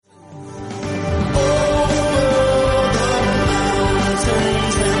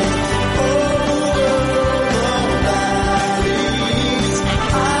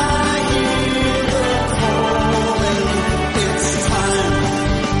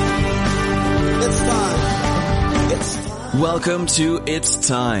Welcome to It's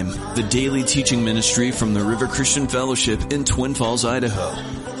Time, the daily teaching ministry from the River Christian Fellowship in Twin Falls, Idaho.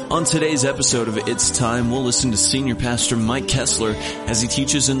 On today's episode of It's Time, we'll listen to Senior Pastor Mike Kessler as he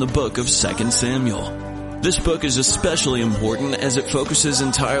teaches in the book of 2 Samuel. This book is especially important as it focuses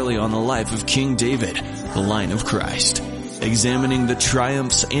entirely on the life of King David, the line of Christ. Examining the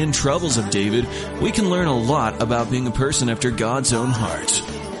triumphs and troubles of David, we can learn a lot about being a person after God's own heart.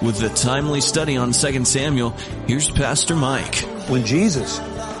 With the timely study on 2 Samuel, here's Pastor Mike. When Jesus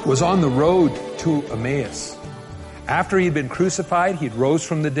was on the road to Emmaus, after he'd been crucified, he'd rose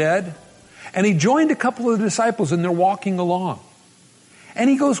from the dead, and he joined a couple of the disciples and they're walking along.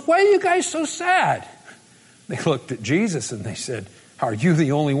 And he goes, "Why are you guys so sad?" They looked at Jesus and they said, "Are you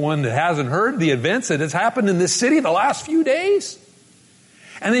the only one that hasn't heard the events that has happened in this city the last few days?"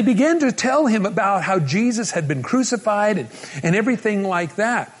 And they began to tell him about how Jesus had been crucified and everything like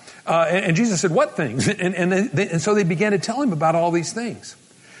that. And Jesus said, "What things?" And so they began to tell him about all these things.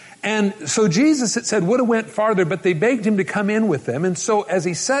 And so Jesus, it said, would have went farther, but they begged him to come in with them. And so as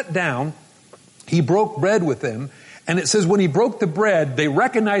he sat down, he broke bread with them. And it says when he broke the bread, they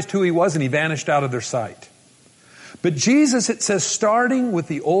recognized who he was and he vanished out of their sight. But Jesus, it says, starting with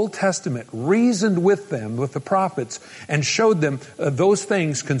the Old Testament, reasoned with them, with the prophets, and showed them those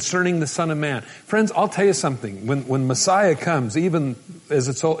things concerning the Son of Man. Friends, I'll tell you something. When Messiah comes, even as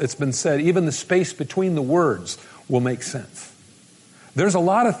it's been said, even the space between the words will make sense. There's a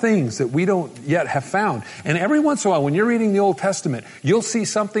lot of things that we don't yet have found. And every once in a while, when you're reading the Old Testament, you'll see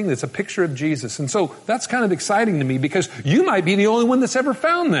something that's a picture of Jesus. And so that's kind of exciting to me because you might be the only one that's ever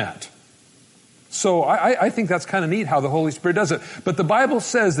found that. So I think that's kind of neat how the Holy Spirit does it. But the Bible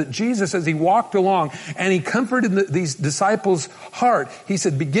says that Jesus, as he walked along and he comforted these disciples' heart, he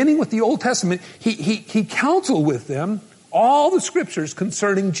said, beginning with the Old Testament, he counseled with them all the scriptures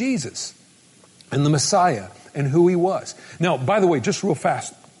concerning Jesus and the Messiah and who he was. Now, by the way, just real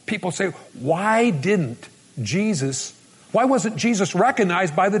fast, people say, why wasn't Jesus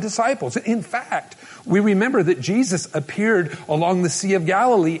recognized by the disciples? In fact, we remember that Jesus appeared along the Sea of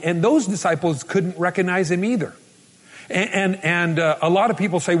Galilee and those disciples couldn't recognize him either. And a lot of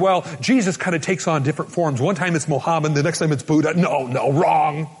people say, well, Jesus kind of takes on different forms. One time it's Muhammad, the next time it's Buddha. No,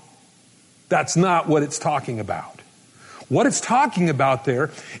 wrong. That's not what it's talking about. What it's talking about there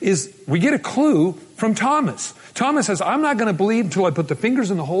is we get a clue from Thomas. Thomas says, I'm not going to believe until I put the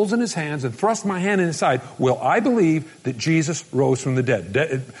fingers in the holes in his hands and thrust my hand in his side. Will I believe that Jesus rose from the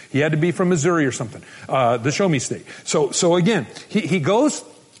dead? He had to be from Missouri or something, the Show Me State. So again, he goes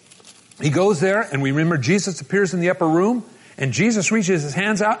there, and we remember Jesus appears in the upper room, and Jesus reaches his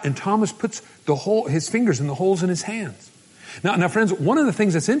hands out, and Thomas puts his fingers in the holes in his hands. Now, friends, one of the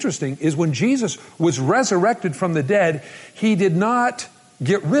things that's interesting is when Jesus was resurrected from the dead, he did not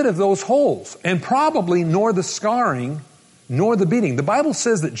get rid of those holes, and probably nor the scarring, nor the beating. The Bible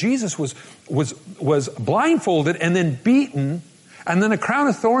says that Jesus was blindfolded and then beaten, and then a crown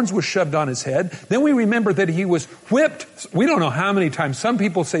of thorns was shoved on his head. Then we remember that he was whipped. We don't know how many times. Some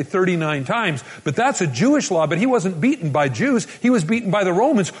people say 39 times, but that's a Jewish law. But he wasn't beaten by Jews. He was beaten by the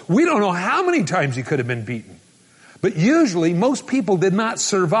Romans. We don't know how many times he could have been beaten. But usually, most people did not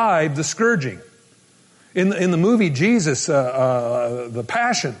survive the scourging. In the movie Jesus, The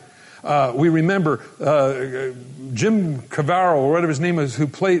Passion, we remember Jim Caviezel, or whatever his name is, who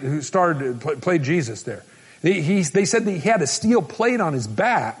played Jesus there. They said that he had a steel plate on his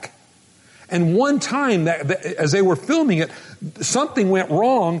back, and one time as they were filming it, something went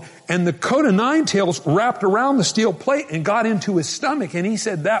wrong, and the coat of nine tails wrapped around the steel plate and got into his stomach. And he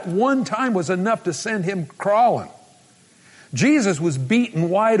said that one time was enough to send him crawling. Jesus was beaten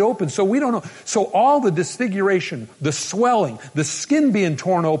wide open, so we don't know. So all the disfiguration, the swelling, the skin being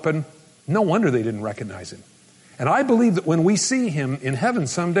torn open, no wonder they didn't recognize him. And I believe that when we see him in heaven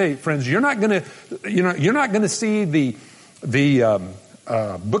someday, friends, you're not going to see the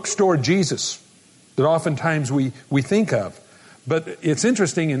bookstore Jesus that oftentimes we think of. But it's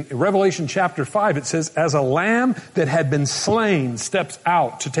interesting, in Revelation chapter 5, it says, as a lamb that had been slain steps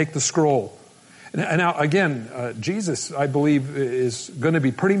out to take the scroll. And now, again, Jesus, I believe, is going to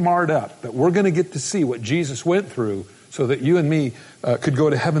be pretty marred up. That we're going to get to see what Jesus went through so that you and me could go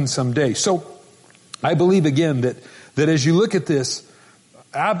to heaven someday. So I believe, again, that as you look at this,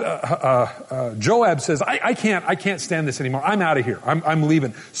 Joab says, I can't stand this anymore. I'm out of here. I'm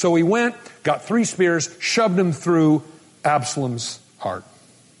leaving. So he went, got 3 spears, shoved them through Absalom's heart.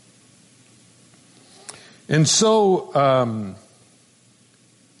 And so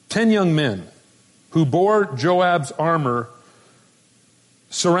 10 young men who bore Joab's armor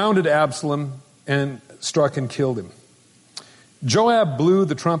surrounded Absalom and struck and killed him. Joab blew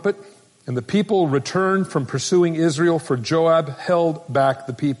the trumpet, And the people returned from pursuing Israel, for Joab held back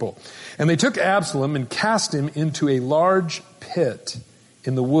the people. And they took Absalom and cast him into a large pit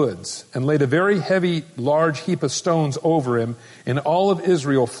in the woods, and laid a very heavy, large heap of stones over him, and all of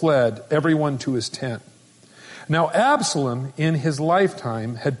Israel fled, everyone to his tent. Now Absalom, in his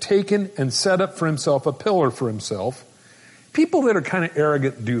lifetime, had taken and set up for himself a pillar for himself. People that are kind of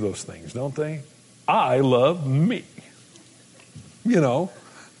arrogant do those things, don't they? I love me. You know,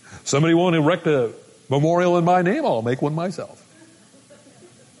 somebody won't erect a memorial in my name, I'll make one myself.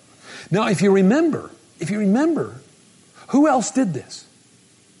 Now, if you remember, who else did this?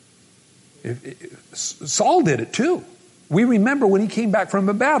 Saul did it too. We remember when he came back from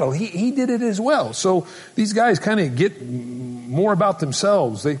a battle, he did it as well. So these guys kind of get more about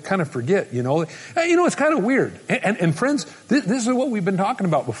themselves. They kind of forget, you know. It's kind of weird. And friends, this is what we've been talking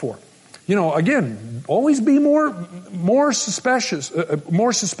about before. You know, again, always be more suspicious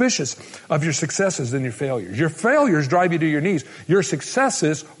of your successes than your failures. Your failures drive you to your knees. Your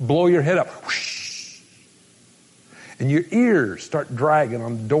successes blow your head up. Whoosh. And your ears start dragging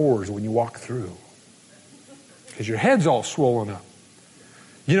on the doors when you walk through. Because your head's all swollen up.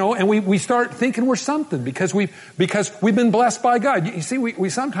 You know, and we start thinking we're something because we've been blessed by God. You see, we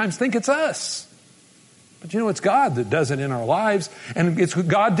sometimes think it's us. But you know, it's God that does it in our lives. And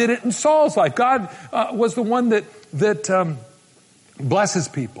God did it in Saul's life. God was the one that blesses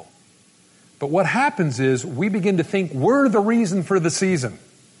people. But what happens is we begin to think we're the reason for the season.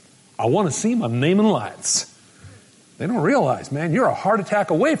 I want to see my name in lights. They don't realize, man, you're a heart attack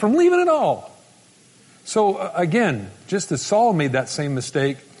away from leaving it all. So again, just as Saul made that same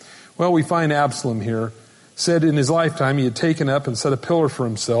mistake, well, we find Absalom here, said in his lifetime he had taken up and set a pillar for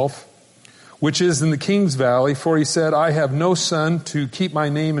himself, which is in the king's valley, for he said, I have no son to keep my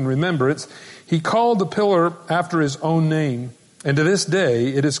name in remembrance. He called the pillar after his own name, and to this day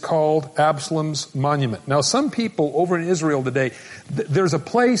it is called Absalom's monument. Now some people over in Israel today, there's a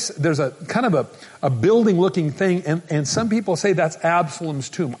place, there's a kind of a building looking thing, and some people say that's Absalom's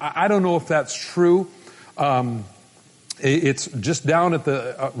tomb. I don't know if that's true. It's just down at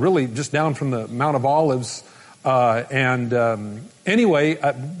the, really just down from the Mount of Olives.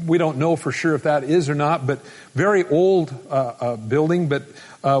 Anyway, we don't know for sure if that is or not, but very old building. But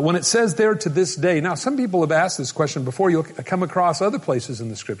when it says there to this day, now some people have asked this question before. You'll come across other places in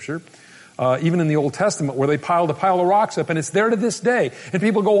the Scripture, even in the Old Testament, where they piled a pile of rocks up, and it's there to this day. And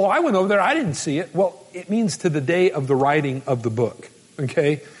people go, well, I went over there, I didn't see it. Well, it means to the day of the writing of the book,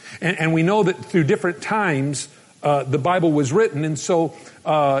 okay? And we know that through different times, the Bible was written, and so,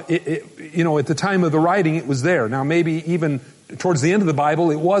 at the time of the writing, it was there. Now, maybe even towards the end of the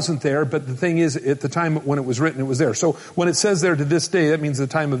Bible, it wasn't there, but the thing is, at the time when it was written, it was there. So, when it says there to this day, that means the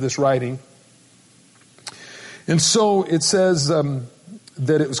time of this writing. And so, it says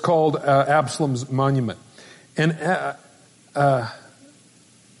that it was called Absalom's monument. And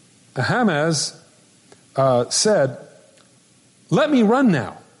Ahimaaz said, let me run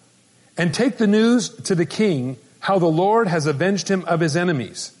now and take the news to the king how the Lord has avenged him of his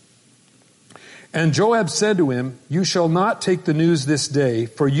enemies. And Joab said to him, you shall not take the news this day,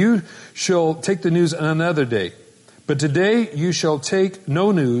 for you shall take the news on another day. But today you shall take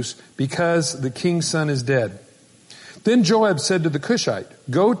no news, because the king's son is dead. Then Joab said to the Cushite,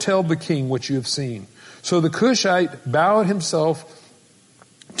 go tell the king what you have seen. So the Cushite bowed himself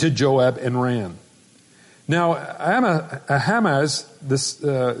to Joab and ran. Now Ahimaaz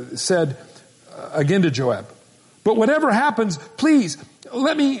said again to Joab, but whatever happens, please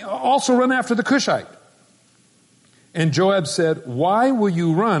let me also run after the Cushite. And Joab said, why will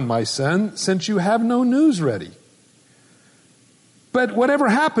you run, my son, since you have no news ready? But whatever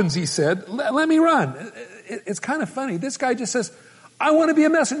happens, he said, let me run. It's kind of funny. This guy just says, I want to be a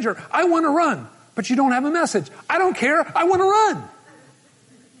messenger. I want to run. But you don't have a message. I don't care. I want to run.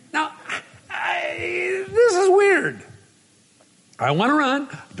 Now, this is weird. I want to run.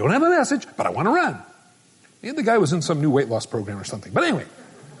 Don't have a message, but I want to run. And the guy was in some new weight loss program or something. But anyway,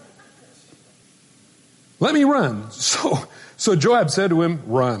 let me run. So Joab said to him,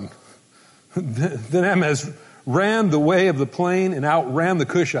 run. Then Ahimaaz ran the way of the plain and outran the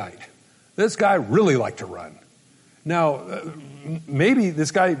Cushite. This guy really liked to run. Now, maybe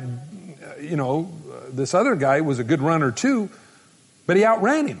this guy, this other guy was a good runner too, but he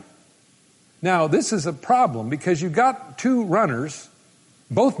outran him. Now, this is a problem because you've got two runners,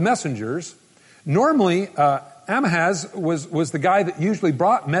 both messengers. Normally, Ahimaaz was the guy that usually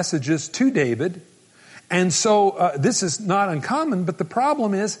brought messages to David. And so this is not uncommon, but the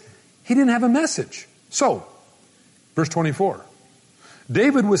problem is he didn't have a message. So, verse 24,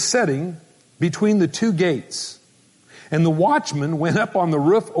 David was sitting between the two gates, And the watchman went up on the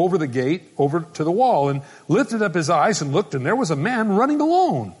roof over the gate, over to the wall, and lifted up his eyes and looked, and there was a man running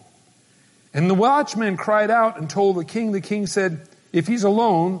alone. And the watchman cried out and told the king. The king said, if he's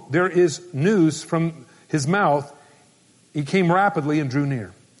alone, there is news from his mouth. He came rapidly and drew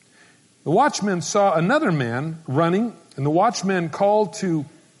near. The watchman saw another man running, and the watchman called to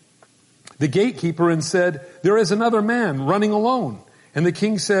the gatekeeper and said, there is another man running alone. And the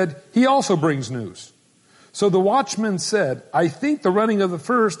king said, he also brings news. So the watchman said, I think the running of the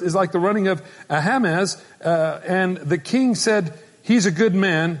first is like the running of Ahimaaz. And the king said, he's a good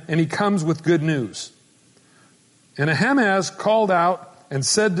man, and he comes with good news. And Ahimaaz called out and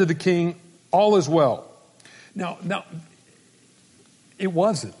said to the king, all is well. Now, it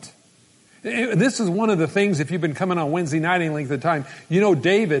wasn't. This is one of the things, if you've been coming on Wednesday night any length of time, you know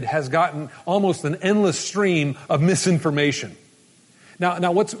David has gotten almost an endless stream of misinformation.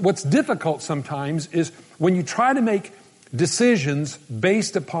 Now, what's difficult sometimes is when you try to make decisions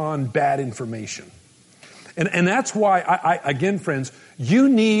based upon bad information. And that's why, again, friends, you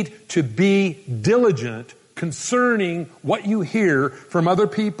need to be diligent concerning what you hear from other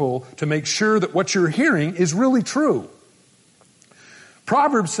people to make sure that what you're hearing is really true.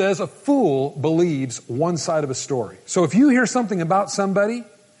 Proverbs says a fool believes one side of a story. So if you hear something about somebody,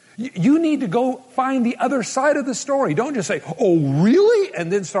 you need to go find the other side of the story. Don't just say, oh, really? And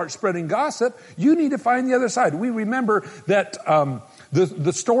then start spreading gossip. You need to find the other side. We remember that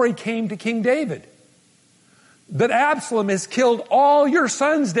the story came to King David. That Absalom has killed all your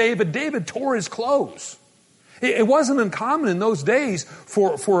sons, David. David tore his clothes. It wasn't uncommon in those days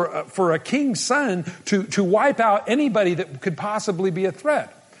for a king's son to wipe out anybody that could possibly be a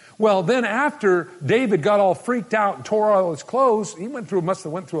threat. Well, then after David got all freaked out and tore all his clothes, must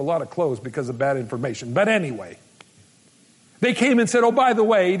have went through a lot of clothes because of bad information. But anyway, they came and said, oh, by the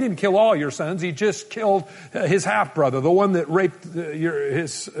way, he didn't kill all your sons. He just killed his half-brother, the one that raped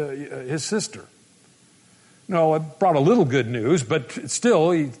his sister. No, it brought a little good news, but he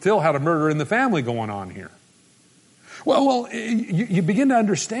still had a murder in the family going on here. Well, you begin to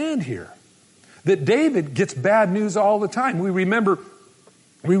understand here that David gets bad news all the time. We remember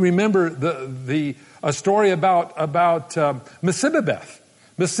the story about Mephibosheth.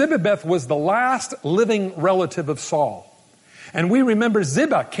 Mephibosheth was the last living relative of Saul, and we remember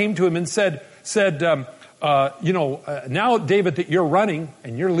Ziba came to him and said, now David, that you're running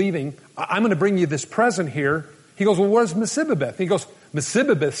and you're leaving, I'm going to bring you this present here. He goes, well, where's Mephibosheth? He goes,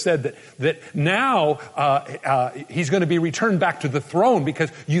 Mephibosheth said that now he's going to be returned back to the throne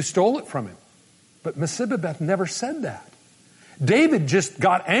because you stole it from him. But Mephibosheth never said that. David just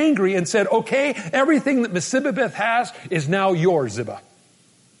got angry and said, okay, everything that Mephibosheth has is now yours, Ziba.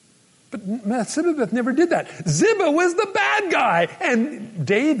 But Mephibosheth never did that. Ziba was the bad guy, and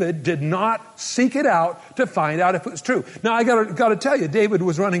David did not seek it out to find out if it was true. Now, I got to tell you, David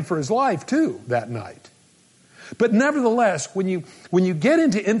was running for his life too that night. But nevertheless, when you get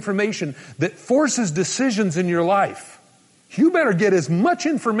into information that forces decisions in your life, you better get as much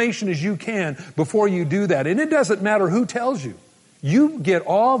information as you can before you do that. And it doesn't matter who tells you. You get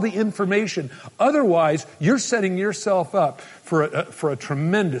all the information. Otherwise, you're setting yourself up for a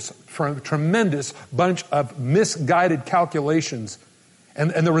tremendous bunch of misguided calculations.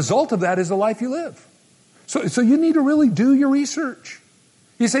 And the result of that is the life you live. So you need to really do your research.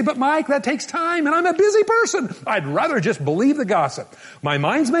 You say, but Mike, that takes time and I'm a busy person. I'd rather just believe the gossip. My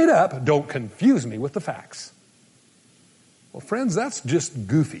mind's made up. Don't confuse me with the facts. Well, friends, that's just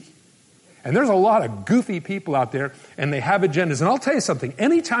goofy. And there's a lot of goofy people out there, and they have agendas. And I'll tell you something.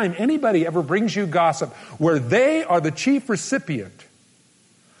 Anytime anybody ever brings you gossip where they are the chief recipient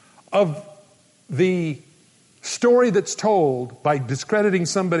of the story that's told by discrediting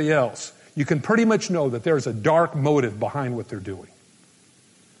somebody else, you can pretty much know that there's a dark motive behind what they're doing.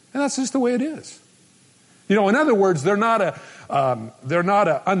 And that's just the way it is. You know, in other words, they're not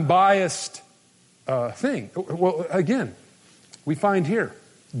a unbiased thing. Well, again, we find here,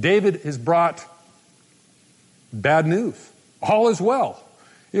 David has brought bad news. All is well.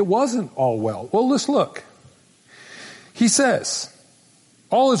 It wasn't all well. Well, let's look. He says,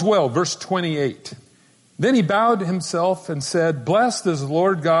 all is well, verse 28. Then he bowed himself and said, blessed is the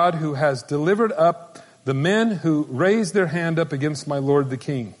Lord God who has delivered up the men who raised their hand up against my lord the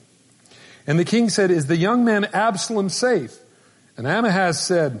king. And the king said, is the young man Absalom safe? And Ahimaaz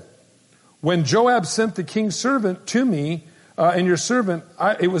said, when Joab sent the king's servant to me, and your servant,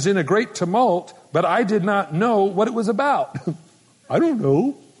 it was in a great tumult, but I did not know what it was about. I don't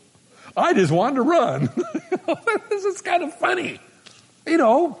know. I just wanted to run. This is kind of funny. You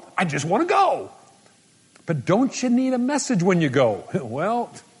know, I just want to go. But don't you need a message when you go?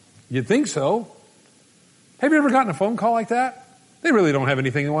 Well, you'd think so. Have you ever gotten a phone call like that? They really don't have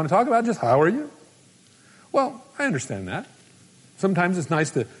anything they want to talk about, just how are you? Well, I understand that. Sometimes it's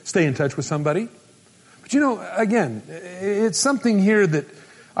nice to stay in touch with somebody. But again, it's something here that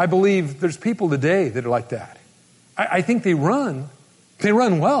I believe there's people today that are like that. I think they run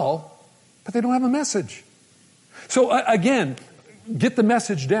well, but they don't have a message. So again, get the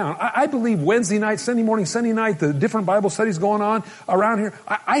message down. I believe Wednesday night, Sunday morning, Sunday night, the different Bible studies going on around here,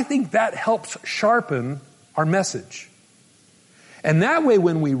 I think that helps sharpen our message. And that way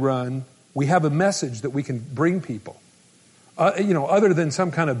when we run, we have a message that we can bring people. Other than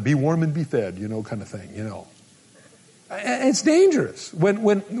some kind of be warm and be fed, kind of thing, It's dangerous when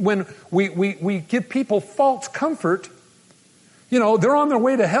we give people false comfort. They're on their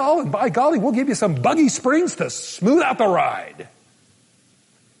way to hell, and by golly, we'll give you some buggy springs to smooth out the ride.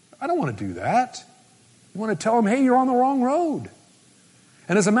 I don't want to do that. You want to tell them, hey, you're on the wrong road.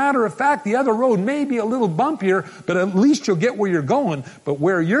 And as a matter of fact, the other road may be a little bumpier, but at least you'll get where you're going. But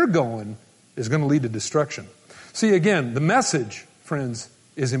where you're going is going to lead to destruction. See, again, the message, friends,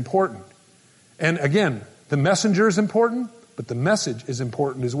 is important. And again, the messenger is important, but the message is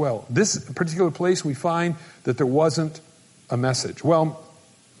important as well. This particular place, we find that there wasn't a message. Well,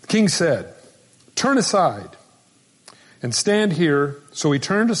 the king said, turn aside and stand here. So he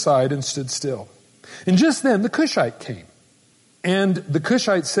turned aside and stood still. And just then the Cushite came. And the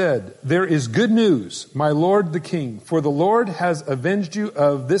Cushite said, there is good news, my lord the king, for the Lord has avenged you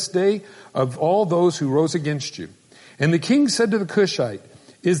of this day of all those who rose against you. And the king said to the Cushite,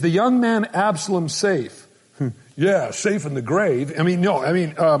 is the young man Absalom safe? Yeah, safe in the grave. And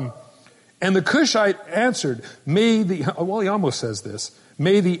the Cushite answered, he almost says this,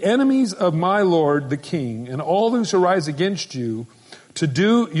 may the enemies of my lord the king and all those who rise against you to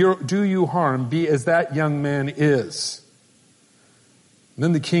do you harm be as that young man is.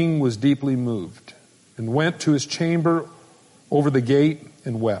 Then the king was deeply moved and went to his chamber over the gate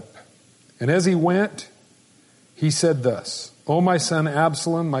and wept. And as he went, he said thus, O my son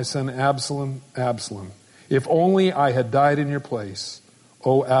Absalom, Absalom, if only I had died in your place,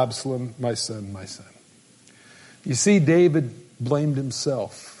 O Absalom, my son, my son. You see, David blamed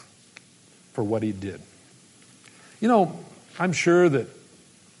himself for what he did. I'm sure that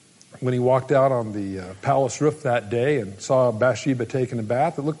when he walked out on the palace roof that day and saw Bathsheba taking a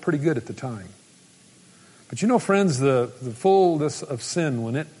bath, it looked pretty good at the time. But friends, the fullness of sin,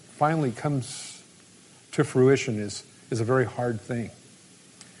 when it finally comes to fruition, is a very hard thing.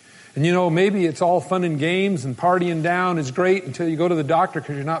 And maybe it's all fun and games and partying down is great until you go to the doctor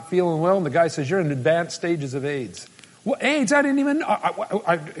because you're not feeling well, and the guy says you're in advanced stages of AIDS. Well, AIDS, I didn't even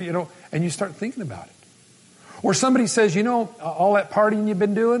know, and you start thinking about it. Or somebody says, all that partying you've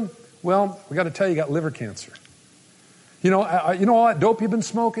been doing, well, we got to tell you got liver cancer. All that dope you've been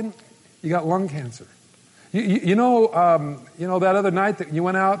smoking, you got lung cancer. That other night that you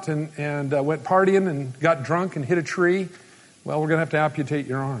went out and went partying and got drunk and hit a tree, well, we're going to have to amputate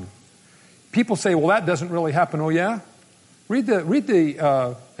your arm. People say, well, that doesn't really happen. Oh, yeah? Read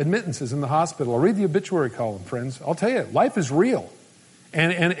the admittances in the hospital, or read the obituary column, friends. I'll tell you, life is real.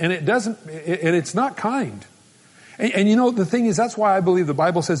 And it's not kind. And the thing is, that's why I believe the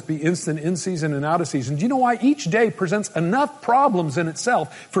Bible says be instant in season and out of season. Do you know why? Each day presents enough problems in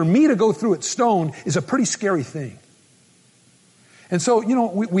itself for me to go through it stone is a pretty scary thing. And so,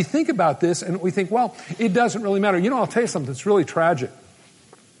 we think about this and we think, well, it doesn't really matter. I'll tell you something that's really tragic.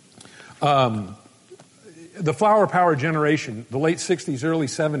 The flower power generation, the late 60s, early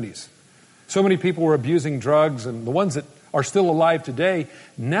 70s, so many people were abusing drugs, and the ones that are still alive today,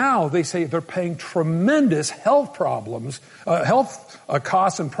 now they say they're paying tremendous health costs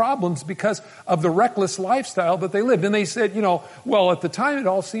and problems because of the reckless lifestyle that they lived. And they said, well, at the time it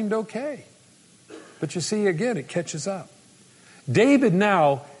all seemed okay. But you see, again, it catches up. David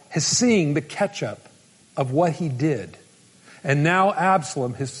now has seen the catch-up of what he did. And now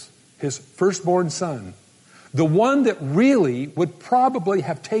Absalom, his firstborn son, the one that really would probably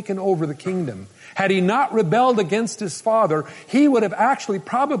have taken over the kingdom, had he not rebelled against his father, he would have actually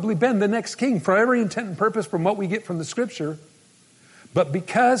probably been the next king for every intent and purpose from what we get from the scripture. But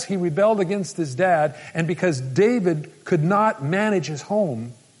because he rebelled against his dad, and because David could not manage his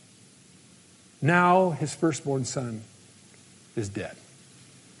home, now his firstborn son is dead.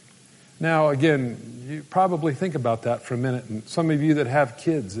 Now, again, you probably think about that for a minute. And some of you that have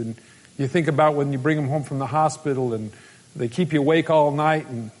kids, and you think about when you bring them home from the hospital and they keep you awake all night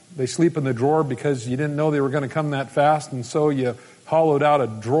and they sleep in the drawer because you didn't know they were going to come that fast, and so you hollowed out a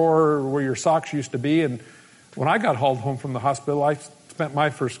drawer where your socks used to be. And when I got hauled home from the hospital, I spent my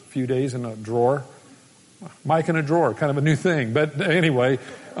first few days in a drawer. Mike in a drawer, kind of a new thing. But anyway,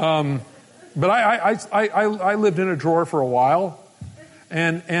 But I lived in a drawer for a while.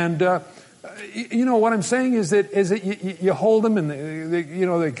 And you know, what I'm saying is that you hold them and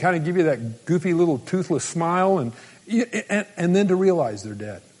they kind of give you that goofy little toothless smile and then to realize they're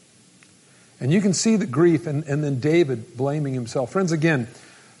dead. And you can see the grief and then David blaming himself. Friends, again,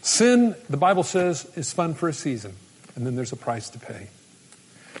 sin, the Bible says, is fun for a season. And then there's a price to pay.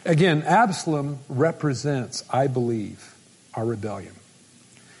 Again, Absalom represents, I believe, our rebellion.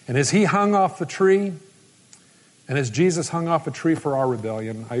 And as he hung off the tree, and as Jesus hung off a tree for our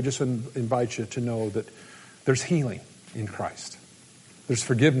rebellion, I just invite you to know that there's healing in Christ. There's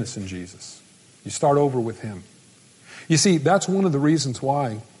forgiveness in Jesus. You start over with him. You see, that's one of the reasons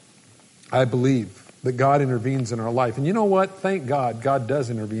why I believe that God intervenes in our life. And you know what? Thank God, God does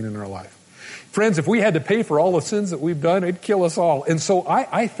intervene in our life. Friends, if we had to pay for all the sins that we've done, it'd kill us all. And so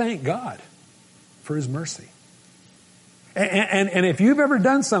I thank God for his mercy. And if you've ever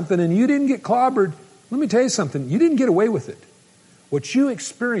done something and you didn't get clobbered, let me tell you something. You didn't get away with it. What you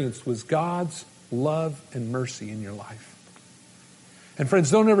experienced was God's love and mercy in your life. And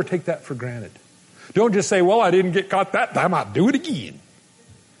friends, don't ever take that for granted. Don't just say, well, I didn't get caught that time, I'll do it again.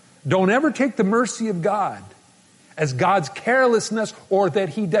 Don't ever take the mercy of God as God's carelessness or that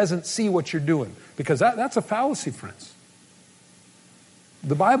he doesn't see what you're doing. Because that's a fallacy, friends.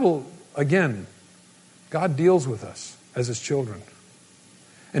 The Bible, again, God deals with us as his children.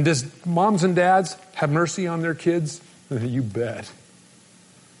 And does moms and dads have mercy on their kids? You bet.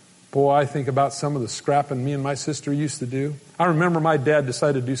 Boy, I think about some of the scrapping me and my sister used to do. I remember my dad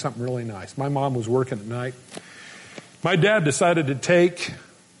decided to do something really nice. My mom was working at night. My dad decided to take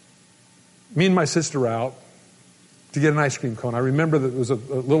me and my sister out to get an ice cream cone. I remember that there was a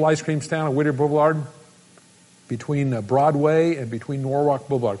little ice cream stand on Whittier Boulevard between Broadway and between Norwalk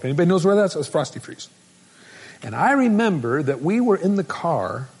Boulevard. If anybody knows where that is, it was Frosty Freeze. And I remember that we were in the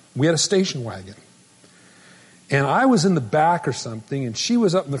car. We had a station wagon. And I was in the back or something, and she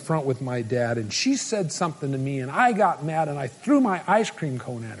was up in the front with my dad, and she said something to me, and I got mad, and I threw my ice cream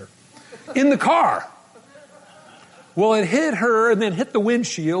cone at her in the car. Well, it hit her and then hit the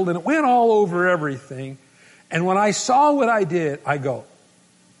windshield, and it went all over everything. And when I saw what I did, I go,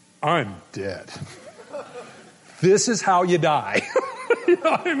 I'm dead. This is how you die. You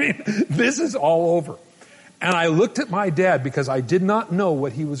know what I mean? This is all over. And I looked at my dad because I did not know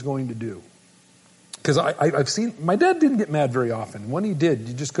what he was going to do. Because I've seen, my dad didn't get mad very often. When he did,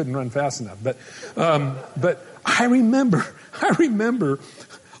 you just couldn't run fast enough. But I remember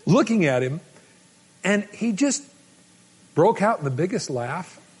looking at him, and he just broke out in the biggest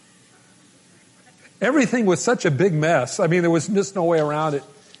laugh. Everything was such a big mess. I mean, there was just no way around it.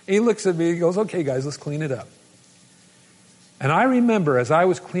 And he looks at me, he goes, okay, guys, let's clean it up. And I remember as I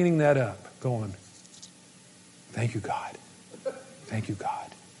was cleaning that up, going, thank you, God. Thank you, God.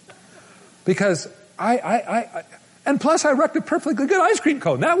 Because and plus I wrecked a perfectly good ice cream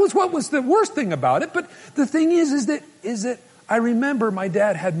cone. That was what was the worst thing about it. But the thing is that I remember my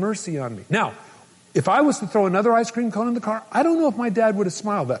dad had mercy on me. Now, if I was to throw another ice cream cone in the car, I don't know if my dad would have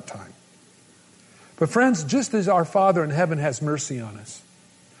smiled that time. But friends, just as our Father in heaven has mercy on us,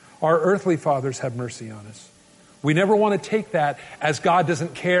 our earthly fathers have mercy on us. We never want to take that as God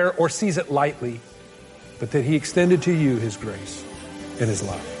doesn't care or sees it lightly, but that he extended to you his grace and his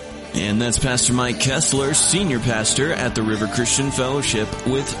love. And that's Pastor Mike Kessler, Senior Pastor at the River Christian Fellowship,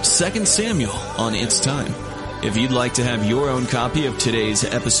 with 2 Samuel on It's Time. If you'd like to have your own copy of today's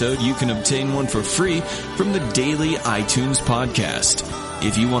episode, you can obtain one for free from the Daily iTunes Podcast.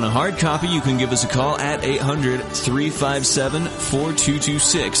 If you want a hard copy, you can give us a call at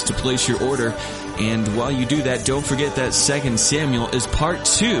 800-357-4226 to place your order. And while you do that, don't forget that 2 Samuel is part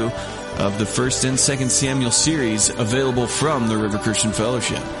 2 of the 1 and 2 Samuel series available from the River Christian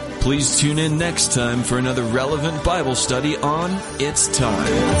Fellowship. Please tune in next time for another relevant Bible study on It's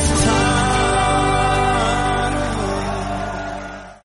Time.